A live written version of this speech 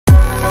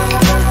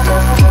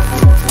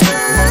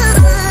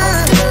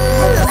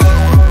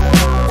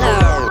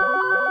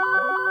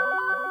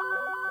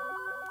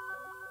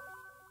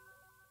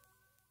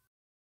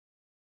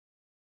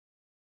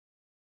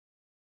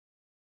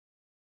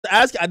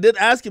did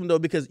ask him though,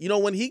 because you know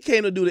when he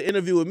came to do the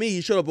interview with me,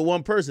 he showed up with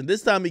one person.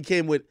 This time he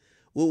came with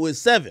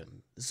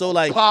 7. So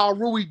like Paul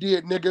Rui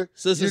did, nigga.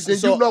 So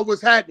you know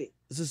what's happening.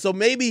 So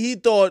maybe he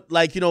thought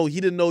like, you know,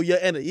 he didn't know your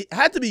end. It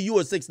had to be you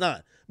or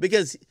 6ix9ine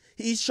because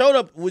he showed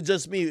up with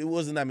just me. It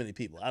wasn't that many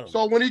people. I don't know.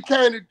 So when he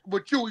came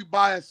with you, he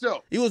by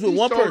himself. He was with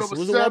one person. It was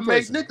with one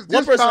person.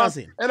 One person I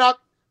seen. And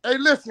hey,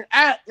 listen,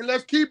 Act, and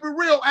let's keep it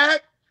real,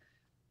 Act.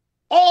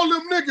 All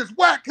them niggas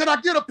whack. Can I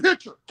get a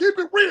picture? Keep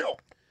it real.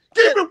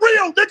 Keep it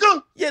real,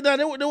 nigga. Yeah, no,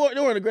 they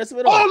weren't aggressive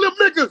at all. All them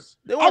niggas.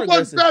 They weren't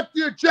aggressive. I wasn't back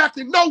there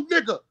jacking no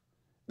nigga.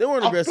 They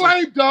weren't aggressive.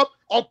 I flamed up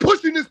on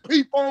pushing this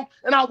p-phone,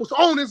 and I was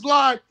on his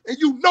line, and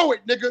you know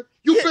it, nigga.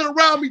 You've been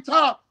around me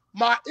time.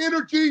 My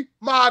energy,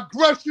 my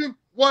aggression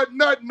wasn't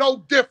nothing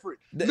no different.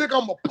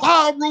 Nigga, I'm a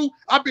power rule.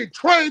 I've been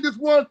trained this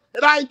one,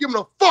 and I ain't giving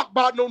a fuck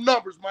about no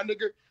numbers, my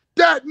nigga.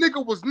 That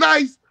nigga was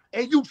nice,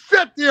 and you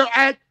sat there,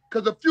 Act,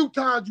 because a few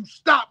times you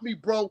stopped me,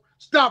 bro.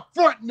 Stop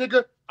front,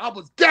 nigga. I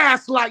was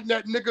gaslighting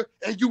that nigga,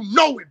 and you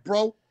know it,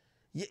 bro.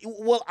 Yeah,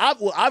 well,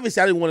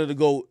 obviously I didn't want it to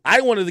go.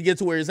 I wanted to get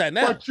to where he's at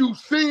now. But you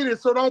seen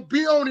it, so don't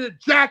be on here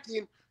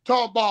jacking,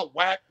 talking about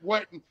whack,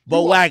 what.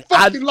 But whack,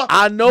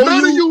 I know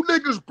none of you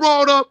niggas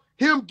brought up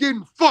him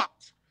getting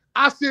fucked.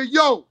 I said,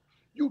 yo,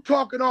 you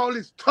talking all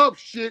this tough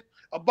shit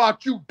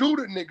about you do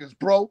the niggas,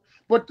 bro.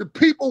 But the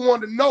people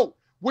want to know,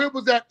 where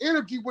was that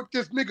energy with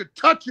this nigga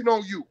touching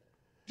on you?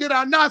 Did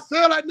I not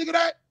tell that nigga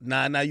that?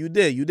 Nah, you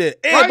did.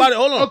 Everybody,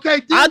 hold on.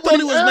 Okay, I thought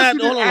he was mad.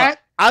 Hold on.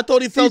 I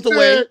thought he felt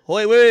away.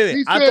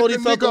 Wait. I thought he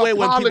felt away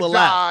when people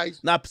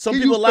laughed. Now, some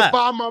people laughed. He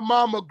used to buy my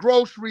mama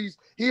groceries.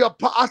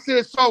 I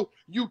said, so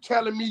you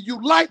telling me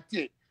you liked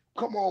it?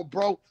 Come on,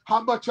 bro.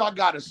 How much I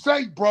gotta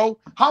say, bro?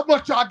 How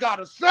much I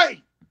gotta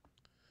say?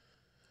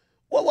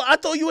 Well, I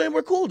thought you and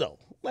were cool though.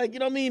 Like, you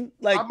know what I mean?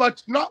 Like, how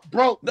much? Not,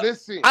 bro.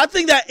 Listen. I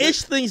think that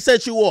ish thing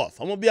set you off.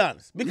 I'm gonna be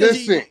honest,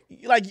 because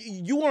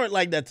you weren't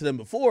like that to them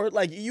before.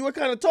 Like, you were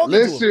kind of talking to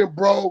them. Listen,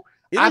 bro.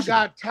 I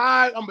got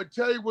tired. I'm gonna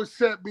tell you what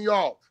set me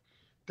off.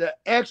 The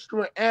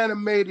extra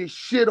animated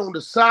shit on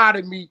the side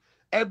of me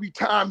every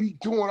time he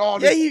doing all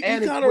this. Yeah,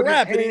 he kind of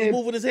rapping and he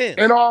moving his hands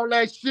and all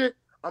that shit.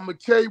 I'm gonna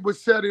tell you what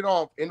set it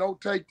off. And don't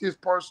take this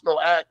personal,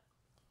 Act.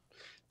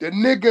 The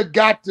nigga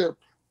got the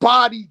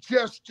body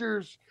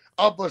gestures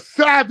of a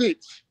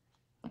savage,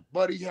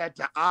 but he had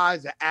the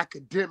eyes of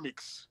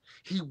academics.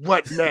 He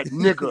wasn't that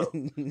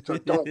nigga. So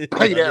don't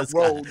play that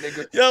role,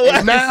 nigga. Yo,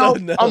 and now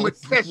I'm gonna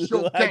test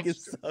your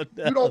gangster.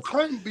 You don't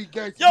claim to be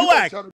gangster. Yo, Wack.